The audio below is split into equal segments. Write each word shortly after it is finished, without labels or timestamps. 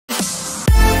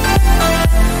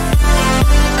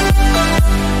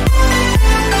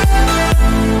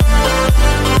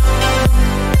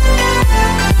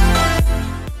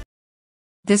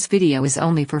This video is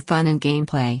only for fun and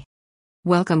gameplay.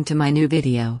 Welcome to my new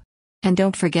video. And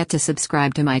don't forget to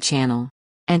subscribe to my channel.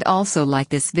 And also like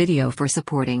this video for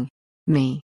supporting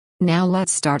me. Now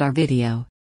let's start our video.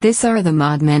 These are the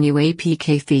Mod Menu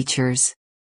APK features.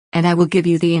 And I will give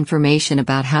you the information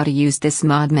about how to use this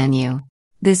mod menu.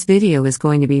 This video is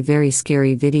going to be very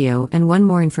scary video, and one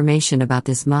more information about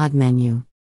this mod menu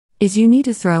is you need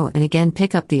to throw and again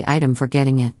pick up the item for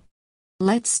getting it.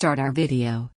 Let's start our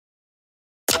video.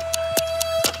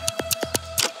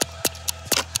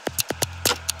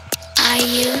 Are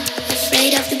you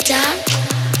afraid of the dark?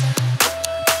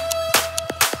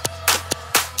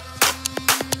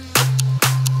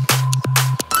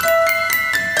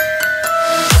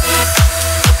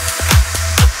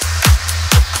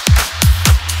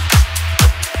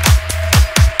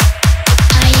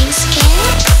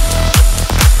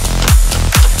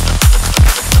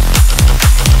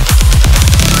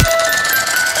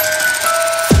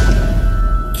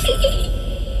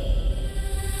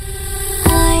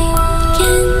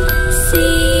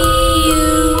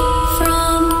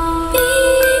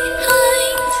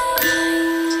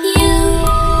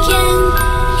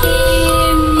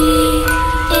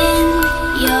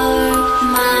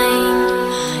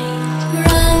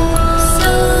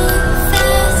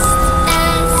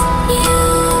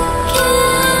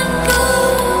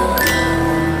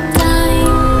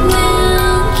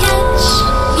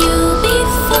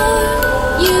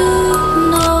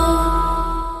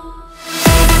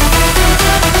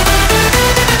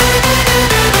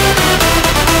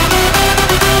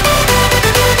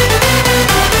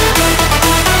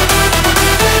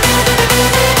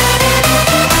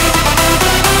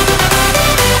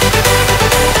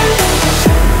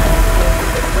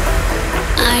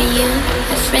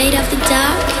 Afraid of the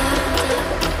dark?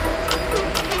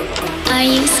 Are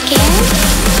you scared?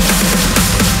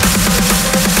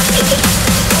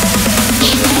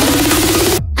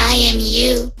 I am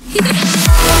you.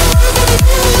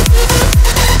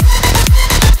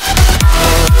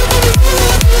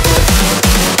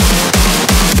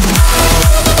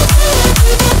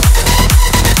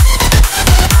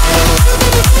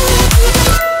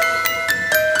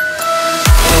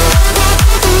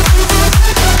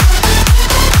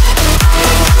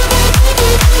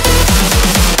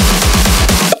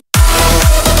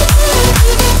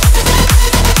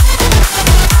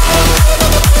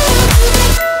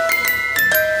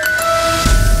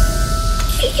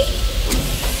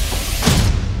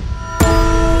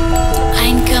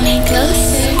 I'm coming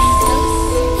closer.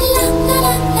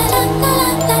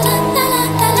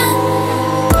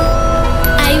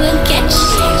 I will catch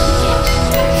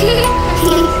you.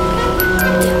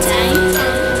 The time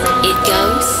it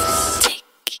goes tick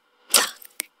tock,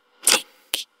 tick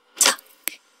tock,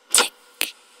 tick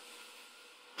tock.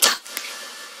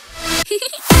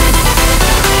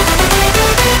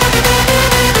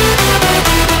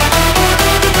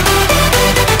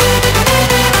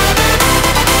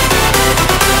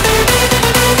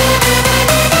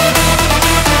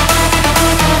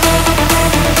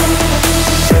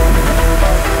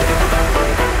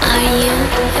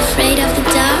 Afraid of the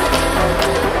dark?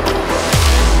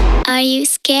 Are you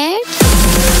scared?